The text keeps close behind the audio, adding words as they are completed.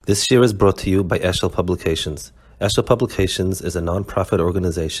This year is brought to you by Eshel Publications. Eshel Publications is a non-profit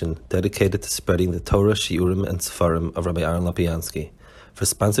organization dedicated to spreading the Torah, Shiurim, and Sefarim of Rabbi Aaron Lopiansky. For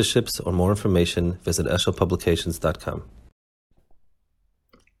sponsorships or more information, visit eshelpublications.com.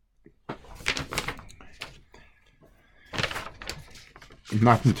 In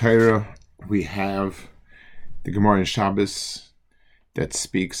Matan Torah, we have the Gemara in Shabbos that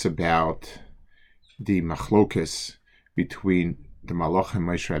speaks about the machlokes between the Malach and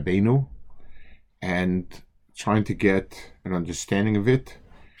Moshe Rabbeinu, and trying to get an understanding of it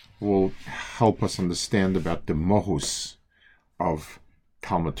will help us understand about the mohus of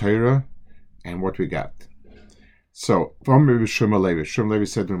Talmud Torah and what we got. So, from Shmuel Levi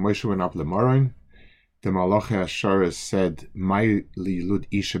said when Moshe went up Lemarim, the Malach HaSharas said, "Mai li lud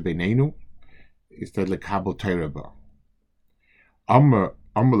isha beinenu," instead lekabel Torah ba. Amr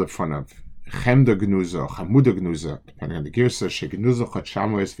lefanav. Chemda Genuza, Chamuda Genuza, depending on the Girsa, Genuza Chot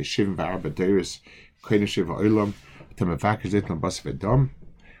Shavuos v'shivim v'arba deiros kodesh shiva olam v'tamavakar zit l'bas v'dam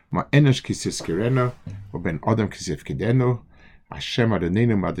ma enesh kisis kirena u'ben adam kisif kidenu Hashem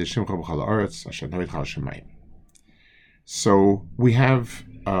Adonenu ma'adeshim chol b'chol haaretz asher noit chal shemayim. So we have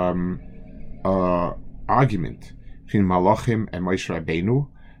argument between Malachim and Moshe Rabbeinu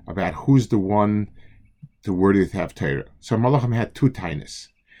about who's the one the worthy to have Torah. So Malachim had two tainas.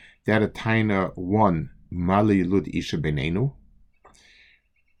 They had a taina, one, Mali Lud Isha Beinenu,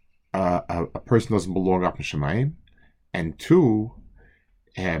 a person doesn't belong up in Shemayim, and two,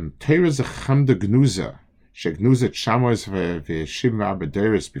 Torah is a Chemda Genuza, Genuza Shavuos v'shivim v'arba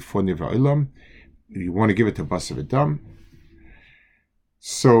deiros before Nivra Olam. You want to give it to Basa v'dam.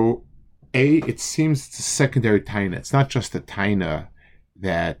 So, it seems it's a secondary taina. It's not just a taina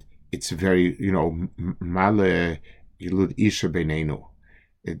that it's very, Mali Lud Isha Beinenu.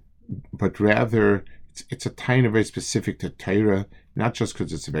 But rather, it's a taina very specific to Torah, not just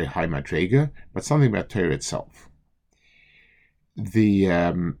because it's a very high madrega, but something about Torah itself. The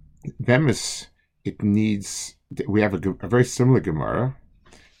Bemis, it needs, we have a very similar Gemara.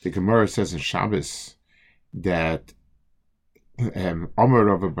 The Gemara says in Shabbos that Omer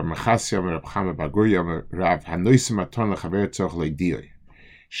Rav B'Machasi, Omer Rav Chama Baguri, Omer Rav Hanoisim Aton L'Chaver Tzorch Le'Diyoi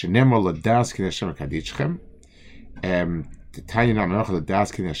Shenemol L'Das K'nei Hashem Kadishchem. The Tanya Namanach the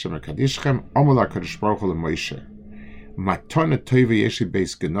Daskin Hashem Kadishchem Amula Kadosh Baruch Hu LeMoshe Matona Tova Yeshi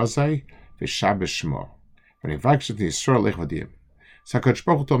Beis Genozai v'Shabbos Shmo V'Nivakshut Yisrael Lechadim. So Kadosh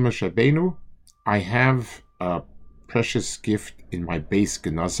Baruch Hu told Moshe Rabbeinu, I have a precious gift in my Beis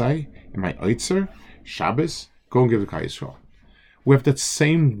Genozai, in my Oitzer Shabbos. Go and give it to Yisrael. We have that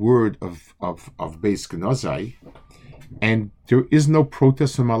same word of Beis Genozai, and there is no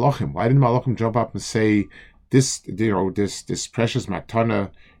protest from Malachim. Why didn't Malachim jump up and say, this precious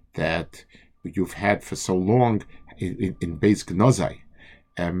matana that you've had for so long in Beis Genozai,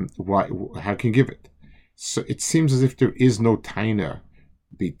 how can you give it? So it seems as if there is no taina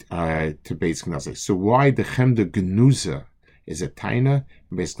to Beis Genozai. So why the Chemda Genuza is a taina,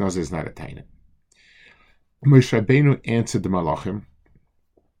 and Beis Genozai is not a taina? Moshe Rabbeinu answered the Malachim,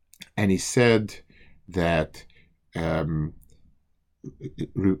 and he said that Rebbeinu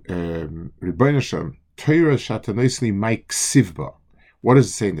Shem, Torah Shatanosli Mike Sivba. What does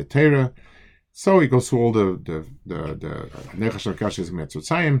it say in the Torah? So he goes through all the Nechash Nakashis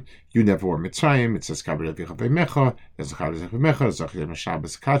Metzutzayim. You never wore Mitzrayim. It says Kabel Levicha V'Mecha. There's a Kabel Levicha V'Mecha. Zachem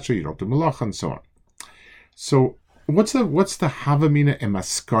Shabbos Kacha. You don't do Malacha and so on. So what's the Havamina and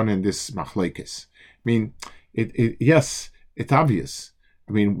Maskana in this Machlekes? I mean, yes, it's obvious.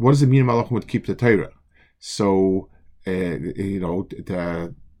 I mean, what does it mean Malachim would keep the Torah? So they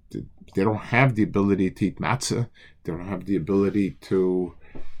don't have the ability to eat matzah. They don't have the ability to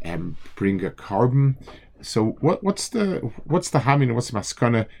bring a carbon. So what's the hamina? What's the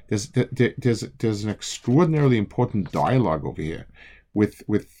maskana? There's an extraordinarily important dialogue over here with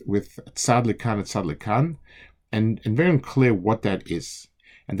tzad likan and very unclear what that is.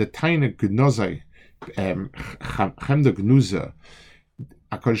 And the taina Genozai, Chemda Genuza,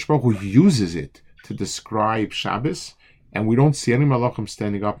 HaKadosh Baruch Hu uses it to describe Shabbos. And we don't see any malachim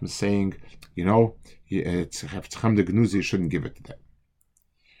standing up and saying, it's Chemda Genuza, you shouldn't give it to them.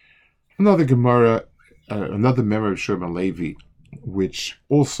 Another Gemara, another memory of Shmuel Levi, which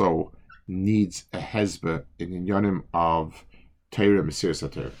also needs a hezbah in the yonim of Torah, Mesiras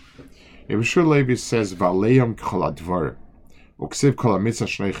HaTorah. Shmuel Levi says, V'aleim k'chol advarim, u'ksiv kol ha'mitzvah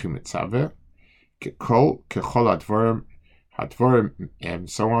shnoichim mitzaveh, k'chol advarim, and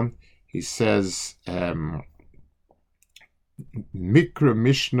so on. He says, Mikra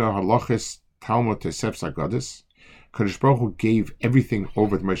Mishnah Halachis Talmud Tesef Sagadis. Kadosh Baruch Hu gave everything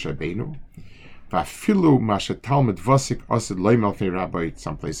over to Moshe Rabbeinu. Vafilu masha talmud vasik asid loimel fe rabbi.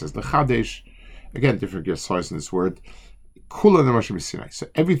 Some places the chadesh. Again, different size in this word. Kula nemashem Sinai. So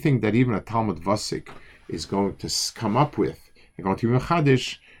everything that even a talmud vasik is going to come up with, and going to be a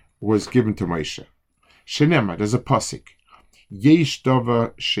chadesh, was given to Moshe. Shenema, there's a pasuk. Yesh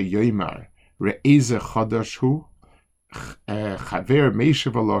dava sheyoymar re'eze chadash hu chaver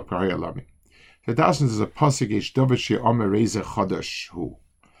Moshe v'lo k'haya lamim. The thousands is a pasuk yesh dava sheyomer re'eze chadash hu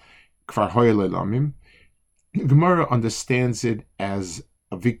k'var haya lamim. Gemara understands it as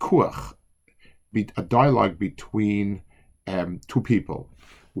a vikuach, a dialogue between two people.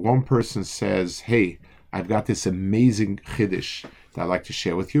 One person says, "Hey, I've got this amazing chiddush that I'd like to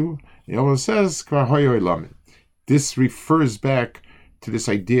share with you." The other one says, "Kvar haya lamim." This refers back to this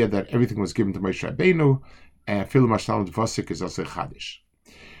idea that everything was given to Moshe Rabbeinu, and Filu Mashtalim Vasik is also Chadish.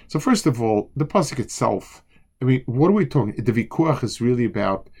 So first of all, the pasuk itself, I mean, what are we talking? The Vikuach is really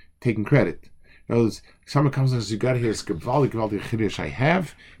about taking credit. In other words, someone comes and says, "You got here this Gevaldik Chiddush I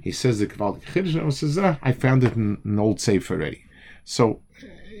have." He says the Gevaldik Chiddush, and says, "I found it in an old safe already." So,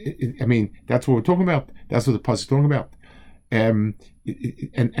 I mean, that's what we're talking about. That's what the pasuk is talking about. And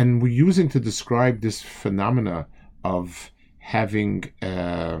we're using to describe this phenomena of having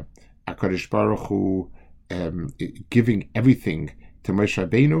HaKadosh Baruch Hu giving everything to Moshe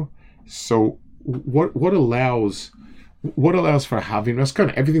Rabbeinu. So what allows for having us?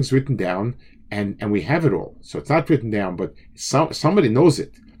 Kind of everything's written down, and we have it all. So it's not written down, but somebody knows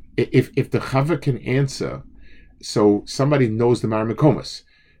it. If the Chava can answer, so somebody knows the Maramakomas.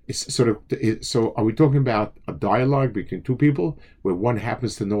 It's sort of, so are we talking about a dialogue between two people where one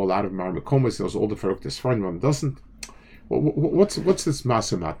happens to know a lot of Maramakomas, knows all the Faruktas fine, one doesn't? What's this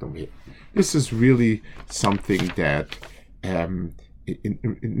Masamatum here? This is really something that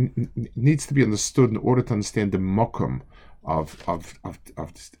it needs to be understood in order to understand the mokum of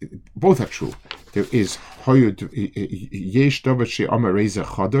both are true. There is Yesh Davar She'amar Reza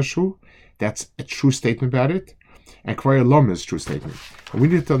Chadashu. That's a true statement about it. And Kvaya Lom is a true statement. And we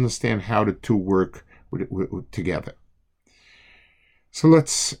need to understand how the two work together. So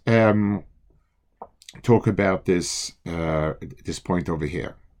let's talk about this point over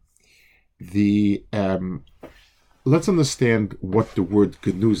here. Let's understand what the word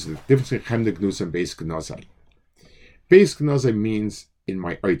Genuza, the difference between Chemda Genuza and Beis Genuza. Beis Genuza means in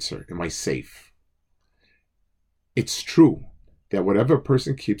my oitzer, in my safe. It's true that whatever a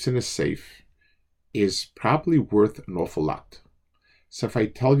person keeps in a safe is probably worth an awful lot. So if I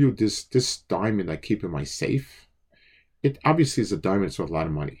tell you this diamond I keep in my safe, it obviously is a diamond, it's worth a lot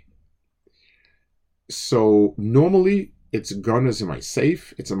of money. So normally it's gunners in my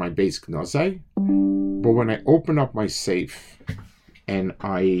safe, it's in my Beis Genuza. But when I open up my safe and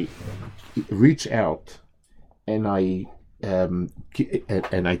I reach out and I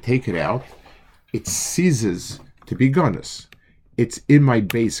take it out, it ceases to be gunners. It's in my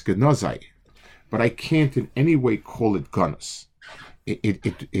Beis Genuza, but I can't in any way call it gunners.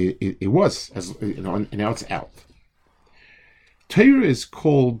 It was, as you know, and now it's out. Torah is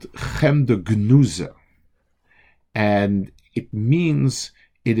called Chemda Genuza, and it means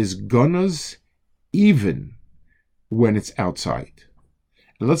it is gunners even when it's outside.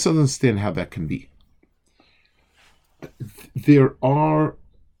 And let's understand how that can be. There are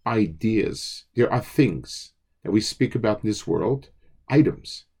ideas, there are things that we speak about in this world,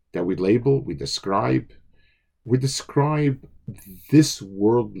 items that we label, we describe this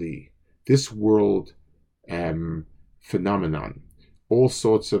world phenomenon, all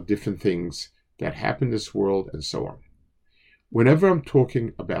sorts of different things that happen in this world and so on. Whenever I'm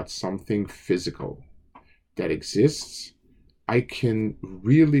talking about something physical that exists, I can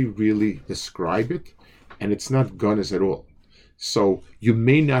really, really describe it, and it's not gunners at all. So you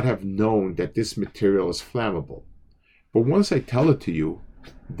may not have known that this material is flammable, but once I tell it to you,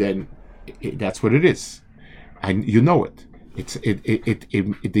 then that's what it is, and you know it.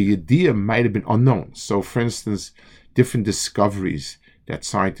 The idea might have been unknown. So, for instance, different discoveries that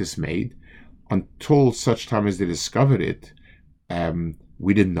scientists made, until such time as they discovered it,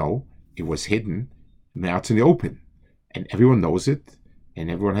 we didn't know. It was hidden. Now it's in the open, and everyone knows it, and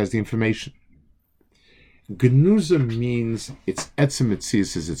everyone has the information. Genuza means it's etzem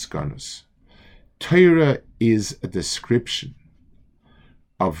mitzias as its ganus. Torah is a description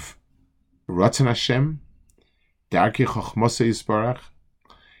of Ratzon Hashem, Darkei Chochmasa Yisbarach,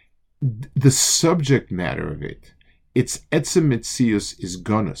 the subject matter of it. Its etzem mitzias is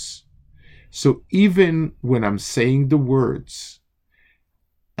ganus. So even when I'm saying the words,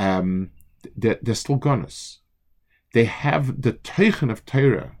 they're still ganus. They have the teichen of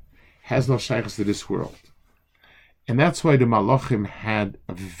Torah has no shaykhs to this world. And that's why the Malachim had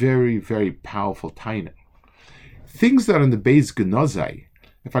a very, very powerful taina. Things that are in the Beis Genuza,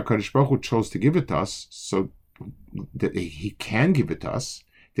 if HaKadosh Baruch Hu chose to give it to us, so that he can give it to us,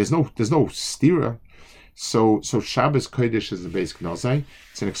 there's no stira. So Shabbos Kodesh is the Beis Genuza.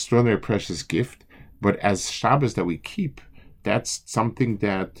 It's an extraordinary precious gift. But as Shabbos that we keep, that's something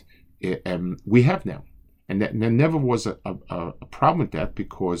that we have now. And there never was a problem with that,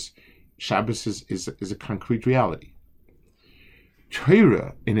 because Shabbos is a concrete reality.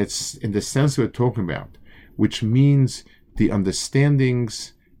 Torah, in the sense we're talking about, which means the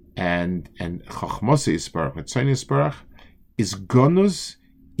understandings and Chachmos Yisparach, Tzon Yisparach, is gonus,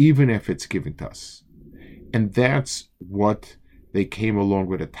 even if it's given to us. And that's what they came along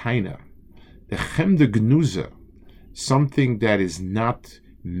with a taina. The Chemda Genuza, something that is not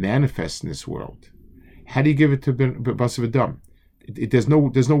manifest in this world. How do you give it to Basav Adam? There's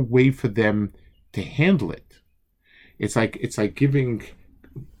no way for them to handle it. It's like giving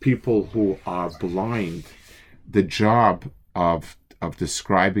people who are blind the job of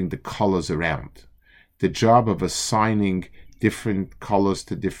describing the colors around, the job of assigning different colors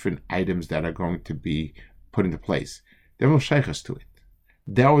to different items that are going to be put into place. There are no shaykhs to it.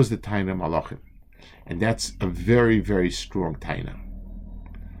 That was the taina malachim, and that's a very, very strong taina.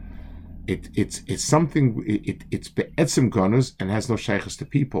 It's something. It's be'etzim gonus and has no shaykhs to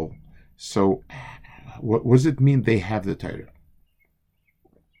people. So, what does it mean they have the Torah?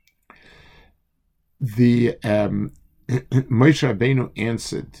 The Moshe Rabbeinu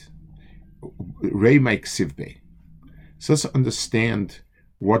answered, Rei Mike Sivbe. So let's understand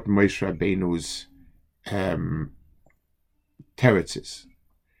what Moshe Rabbeinu's teretz is.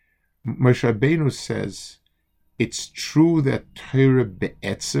 Moshe Rabbeinu says, it's true that Torah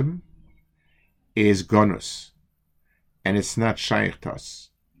be'etzim is gonus, and it's not shaykh to us.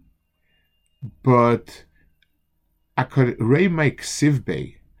 But Rei Mike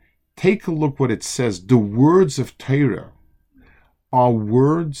Sivbe, take a look what it says. The words of Torah are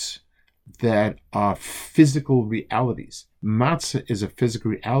words that are physical realities. Matzah is a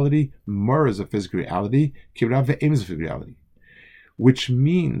physical reality. Mur is a physical reality. Kibbutz ve'em is a physical reality. Which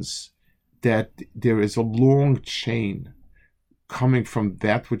means that there is a long chain coming from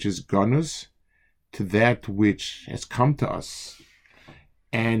that which is gonus to that which has come to us.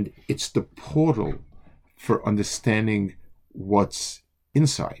 And it's the portal for understanding what's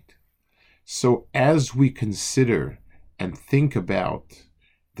inside. So as we consider and think about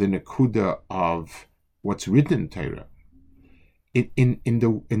the nekuda of what's written in Torah, in the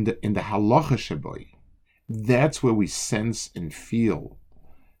halacha shaboy, that's where we sense and feel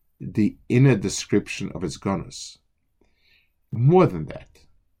the inner description of its gonus. More than that,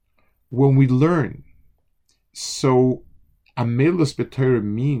 when we learn, so Amelus b'Torah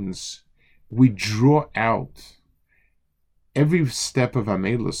means we draw out every step of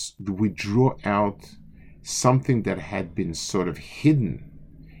Amelus. We draw out something that had been sort of hidden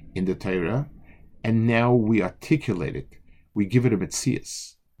in the Torah, and now we articulate it. We give it a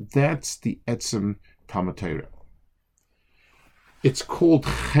metzias. That's the etzem Talmud Torah. It's called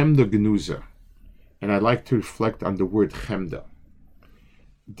Chemda Genuza, and I'd like to reflect on the word Chemda.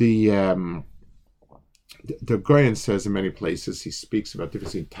 The Goyen says in many places, he speaks about the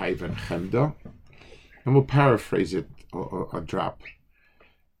difference between Taiva and Chemda, and we'll paraphrase it or drop.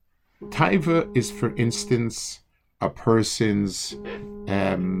 Taiva is, for instance, a person's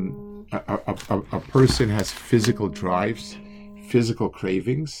a person has physical drives, physical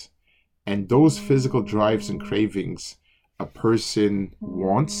cravings, and those physical drives and cravings a person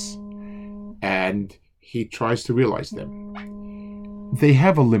wants, and he tries to realize them. They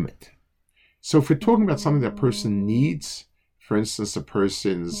have a limit. So if we're talking about something that a person needs, for instance, a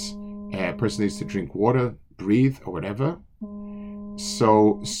person needs to drink water, breathe, or whatever,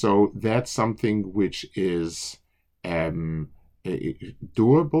 so that's something which is doable,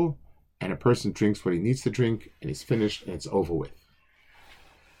 and a person drinks what he needs to drink, and he's finished, and it's over with.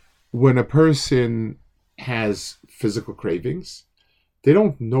 When a person has physical cravings, they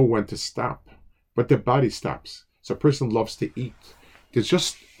don't know when to stop, but their body stops. So a person loves to eat. There's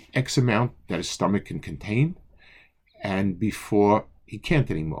just X amount that his stomach can contain, and before he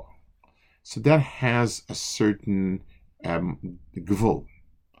can't anymore. So that has a certain gvul.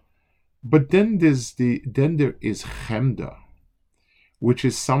 But then there is Chemda, which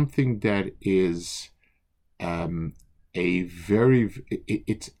is something that is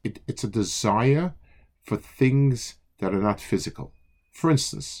it's a desire for things that are not physical. For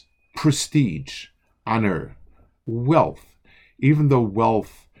instance, prestige, honor, wealth. Even though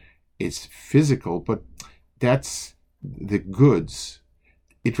wealth is physical, but that's the goods.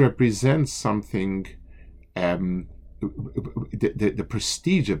 It represents something the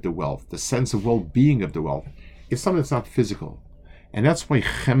prestige of the wealth, the sense of well-being of the wealth, is something that's not physical. And that's why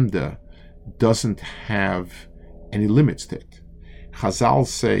Chemda doesn't have any limits to it. Chazal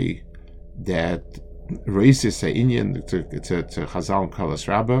say that Reisis Inyan, it's a Chazal and Kalas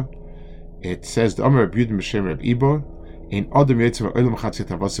Rabbah. It says the Amar Rabbi Yudin B'Shem Reb Ibo in Adam Yitzim Olam Chatzit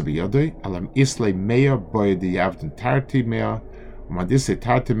Avasa B'Yodei Alam Islay Meya Boy the Yavden Tarti Meya Umadisay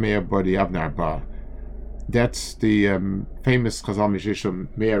Tarti Meya Boy the Yavden Arba. That's the famous Chazal Mishishim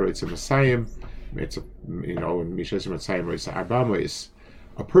Meya Reitzim Masayim. It's in Mishishim Masayim Reitzim Arba Mois.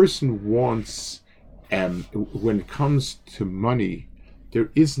 A person wants, when it comes to money, there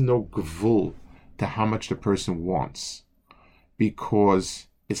is no gvul to how much the person wants, because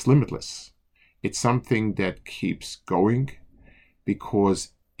it's limitless. It's something that keeps going,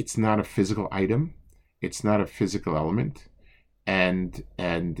 because it's not a physical item, it's not a physical element, and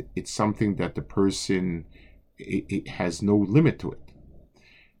it's something that the person, it has no limit to it.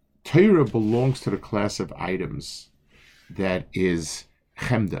 Torah belongs to the class of items that is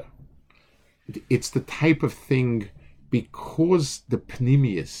Chemda. It's the type of thing, because the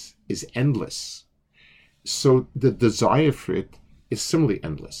pnimius is endless, so the desire for it is similarly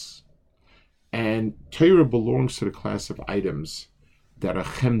endless. And Torah belongs to the class of items that are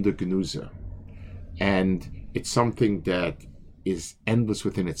Chemda Genuza. And it's something that is endless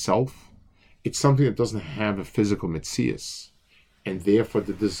within itself. It's something that doesn't have a physical metzias. And therefore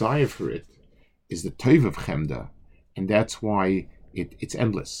the desire for it is the Tov of Chemda. And that's why it's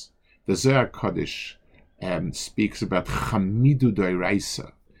endless. The Zohar Kodesh speaks about Chamidu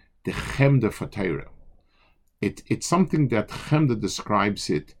Doiraisa, the Chemda for Torah. It's something that Chemda describes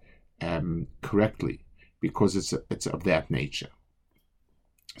it correctly, because it's of that nature.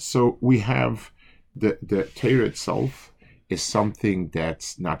 So we have the Torah itself is something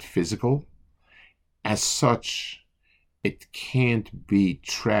that's not physical. As such, it can't be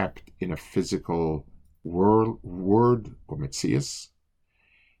trapped in a physical word or metzias.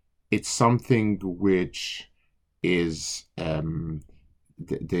 It's something which is it's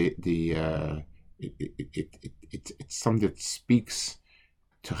something that speaks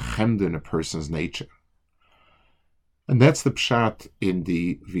to Chemda in a person's nature. And that's the pshat in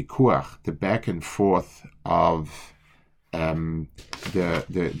the vikuach, the back and forth of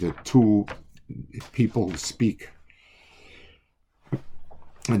the two people who speak.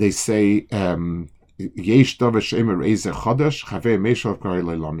 And they say,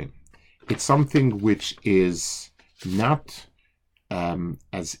 it's something which is not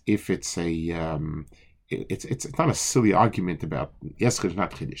as if it's a it's not a silly argument about Yeschid,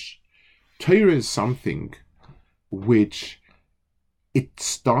 not Chiddush. Torah is something which it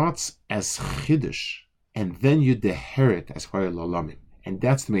starts as Chiddush, and then you deherit as Chayil Olamim, and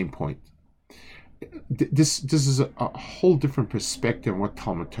that's the main point. This is a whole different perspective on what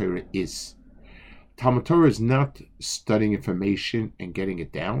Talmud Torah is. Talmud Torah is not studying information and getting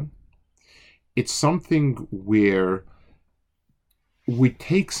it down. It's something where we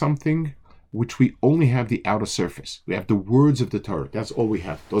take something which we only have the outer surface. We have the words of the Torah. That's all we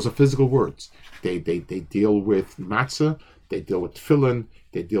have. Those are physical words. They deal with matzah, they deal with tefillin,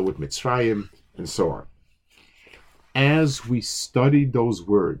 they deal with Mitzrayim, and so on. As we study those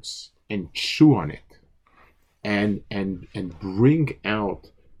words and chew on it, and bring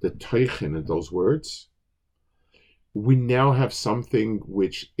out the teichen of those words, we now have something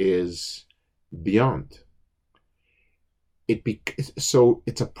which is beyond. So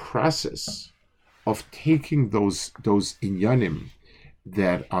it's a process of taking those inyanim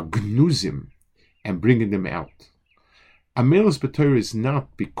that are gnuzim and bringing them out. Amelus b'Torah is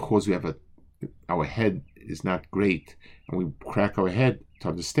not because we have our head is not great and we crack our head to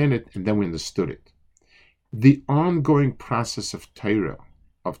understand it and then we understood it. The ongoing process of Torah,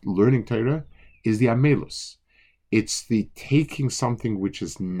 of learning Torah, is the amelus. It's the taking something which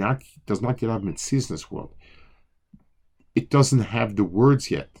does not yet have mitzvahs in this world. It doesn't have the words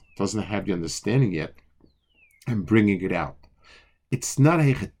yet, doesn't have the understanding yet, and bringing it out. It's not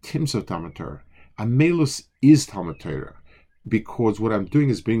a chetimsa of Talmud Torah. Amelus is Talmud Torah, because what I'm doing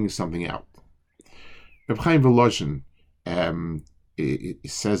is bringing something out. Reb Chaim Volozhin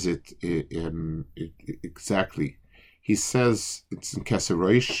says it exactly. He says, it's in Keser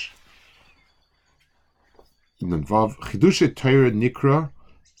Rosh, in Vav, Chidushe Torah Nikra,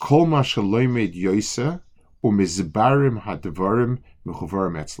 Kol Ma Shaloimed Yoisa, Umizbarim Hadvarim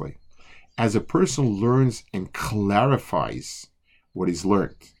Mechuvarim Etzlei. As a person learns and clarifies what he's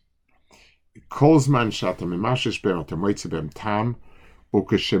learned, Kolzman Shata Mimashish Bem Tamoitze Bem Tam,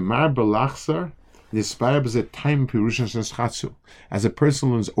 Ukeshemar Belachzar, Nisparab is a time pirushan. As a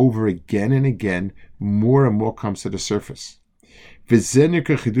person learns over again and again, more and more comes to the surface.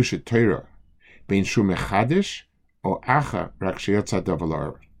 V'zenika chidusha Torah, bein shu mechadish or acha rak sheyatza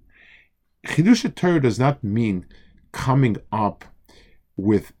davar. Chidusha Torah does not mean coming up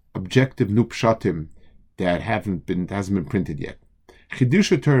with objective new pshatim that hasn't been printed yet.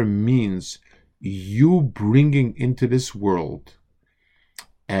 Chidusha Torah means you bringing into this world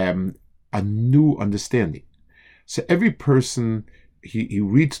a new understanding. So every person he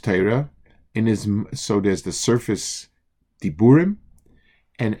reads Torah so there's the surface diburim,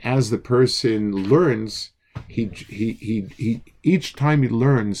 and as the person learns, he each time he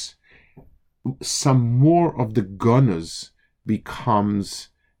learns, some more of the gunas becomes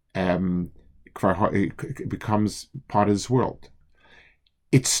part of his world.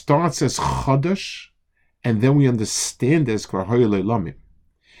 It starts as chadash, and then we understand as kvar hoyle lamim.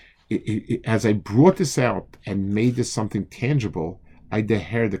 As I brought this out and made this something tangible, I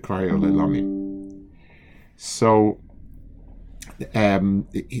deher the kvar hoyle lamim. So the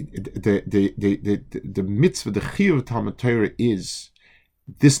mitzvah, the chiyuv of Talmud Torah is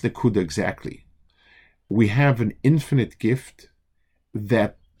this nekuda exactly. We have an infinite gift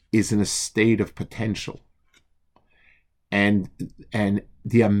that is in a state of potential, and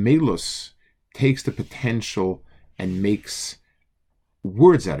the amelus takes the potential and makes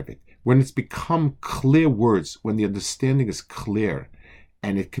words out of it. When it's become clear words, when the understanding is clear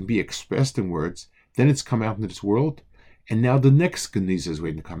and it can be expressed in words, then it's come out into this world, and now the next Genuza is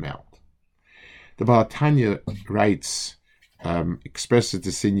waiting to come out. The Baal Tanya writes, expresses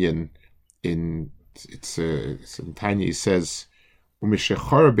this in Tanya. He says,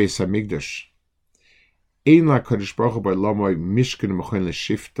 "Umishechara beis hamikdash, ein la kadosh baruch hu ba'olamai mishkan u'mechoin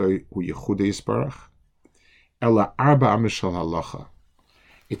l'shiftoi hu yichudei yisbarach, ela arba amis shel halacha."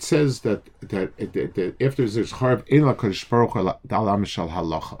 It says that after there's charb ein la kadosh baruch hu dal amis shel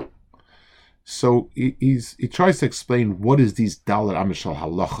halacha. So he tries to explain what is these dal amis shel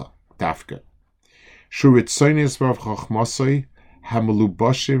halacha dafka. Shuritzoyne yisbarach chachmasoi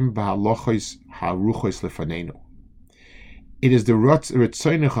hamelubashim b'halachos haruchos lefanenu. It is the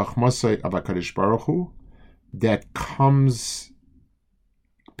Ritzoyne Chachmasai of HaKadosh Baruch Hu that comes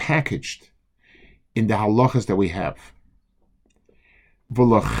packaged in the halachas that we have.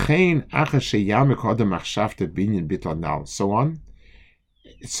 So on.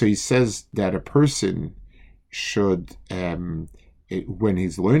 So he says that a person should, when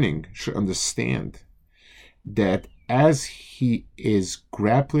he's learning, should understand that as he is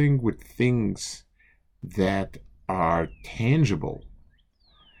grappling with things that are tangible,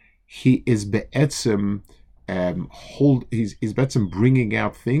 he is be'etzem he's be'etzem bringing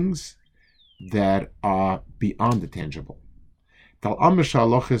out things that are beyond the tangible. Dal Amish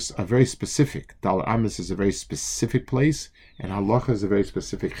halachas are very specific. Dal Amish is a very specific place, and halacha is a very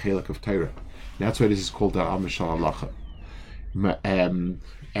specific chelik of Torah. That's why this is called Dal Amish halacha.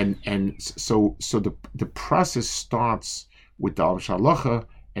 So the process starts with Dal Amish halacha,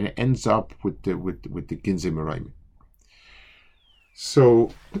 and it ends up with the Ginzei Merayim.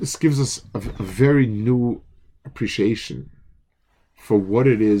 So this gives us a very new appreciation for what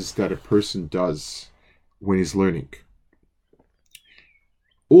it is that a person does when he's learning.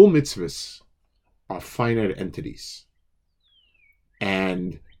 All mitzvahs are finite entities,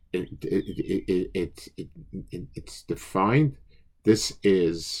 and it's defined. This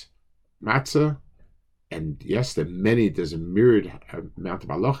is matzah, and yes, there's a myriad amount of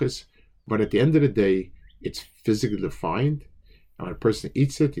halachas, but at the end of the day, it's physically defined. And when a person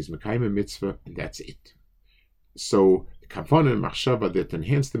eats it, he's mekayim a mitzvah, and that's it. So the kavanah and machshava that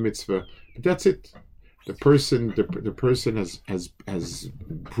enhance the mitzvah, but that's it. The person has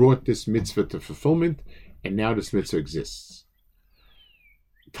brought this mitzvah to fulfillment, and now this mitzvah exists.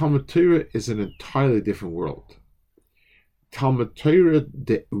 Talmud Torah is an entirely different world. Talmud Torah,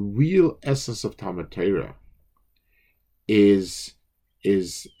 the real essence of Talmud Torah, is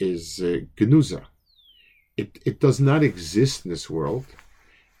Genuza. It does not exist in this world,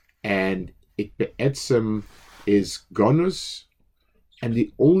 and it be'etzem is gonus, and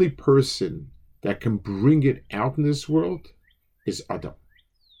the only person that can bring it out in this world is Adam.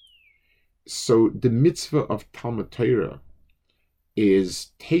 So the mitzvah of Talmud Torah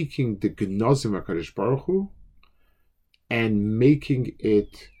is taking the Genozim HaKadosh Baruch Hu and making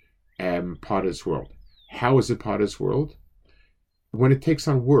it part of this world. How is it part of this world? When it takes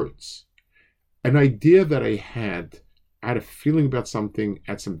on words. An idea that I had a feeling about something,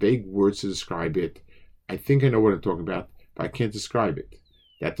 had some vague words to describe it. I think I know what I'm talking about, but I can't describe it.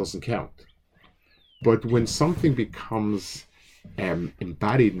 That doesn't count. But when something becomes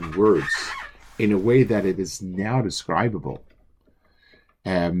embodied in words, in a way that it is now describable.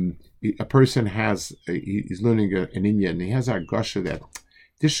 A person he's learning in India, and he has a gusha that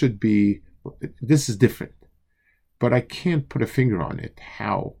this is different, but I can't put a finger on it.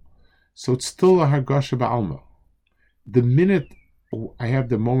 How? So it's still a hargasha ba'alma. The minute I have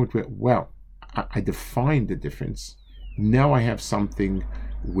the moment where, I define the difference, now I have something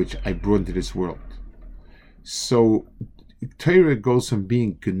which I brought into this world. So Torah goes from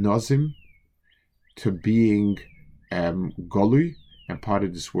being genozim to being golui and part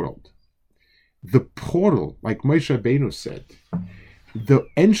of this world. The portal, like Moshe Rabbeinu said, the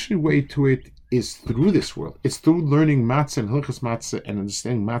entryway to it is through this world. It's through learning matzah and hilchas matzah and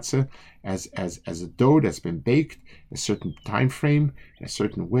understanding matzah as a dough that's been baked a certain time frame, in a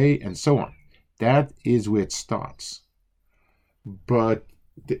certain way, and so on. That is where it starts. But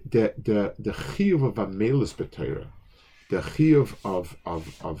the chiyuv of amelus b'Torah, the chiyuv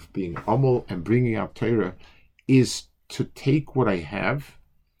of being amol and bringing out Torah, is to take what I have,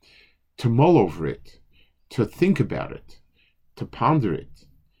 to mull over it, to think about it, to ponder it,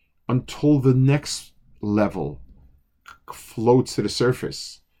 until the next level floats to the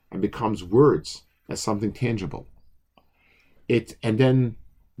surface and becomes words as something tangible. And then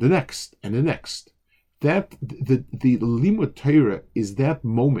the next and the next. That the limud Torah is that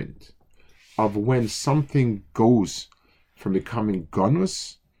moment of when something goes from becoming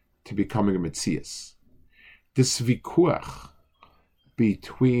gonus to becoming a metzias. This vikuach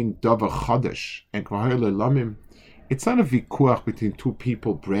between davar chadash and kvar le'lamim, it's not a vikuach between two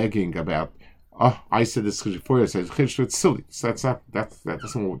people bragging about, I said this before, I said it's silly. That's not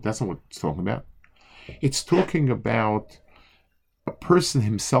what it's talking about. It's talking about a person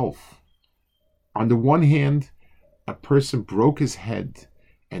himself. On the one hand, a person broke his head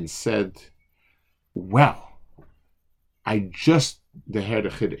and said, well, I just heard a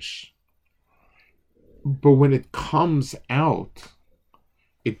chiddush. But when it comes out,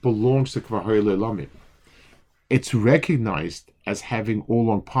 it belongs to Kvar Le'lamim. It's recognized as having all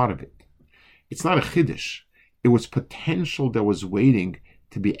one part of it. It's not a chiddush. It was potential that was waiting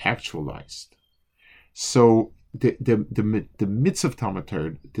to be actualized. So the mitzvah of Talmud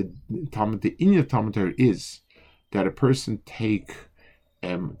Torah, the inyan of Talmud Torah is that a person take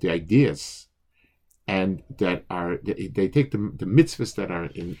the ideas and they take the mitzvahs that are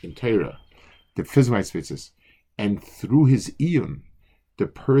in Torah, the physical mitzvahs, and through his iyun, the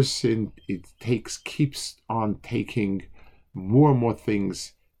person keeps on taking more and more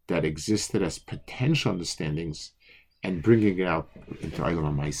things that existed as potential understandings and bringing it out into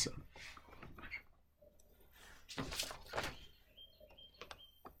Olam HaMaisa.